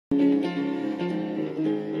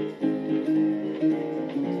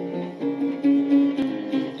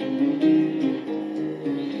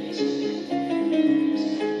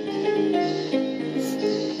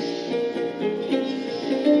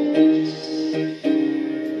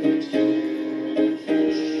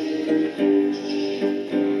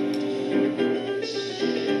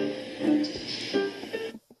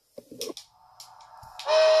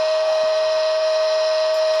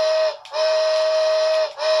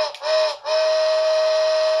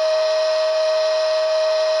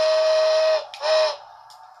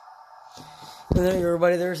And there you go,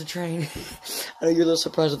 everybody, there's a train. I know you're a little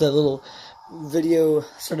surprised with that little video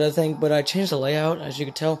sort of thing, but I changed the layout, as you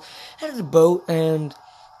can tell. I added a boat, and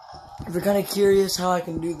if you're kind of curious how I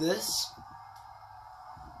can do this,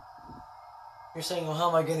 you're saying, well, how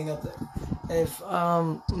am I getting up there? If,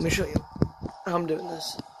 let me show you how I'm doing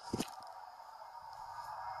this.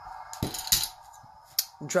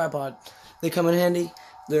 Tripod. They come in handy.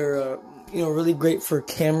 They're, really great for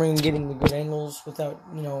cameraing and getting the good angles without,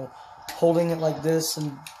 holding it like this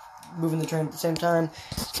and moving the train at the same time.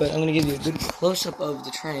 But I'm going to give you a good close-up of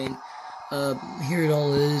the train. Here it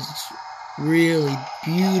all is. It's really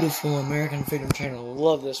beautiful American Freedom Train. I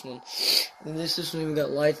love this one. And this one even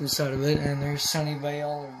got lights inside of it, and there's Sunnyvale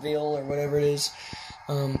or Ville or whatever it is.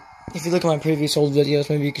 If you look at my previous old videos,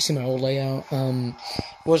 maybe you can see my old layout. It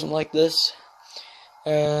wasn't like this.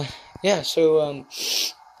 Yeah, so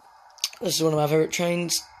this is one of my favorite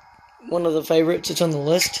trains. One of the favorites. It's on the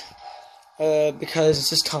list because it's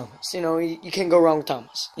just Thomas. You can't go wrong with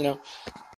Thomas.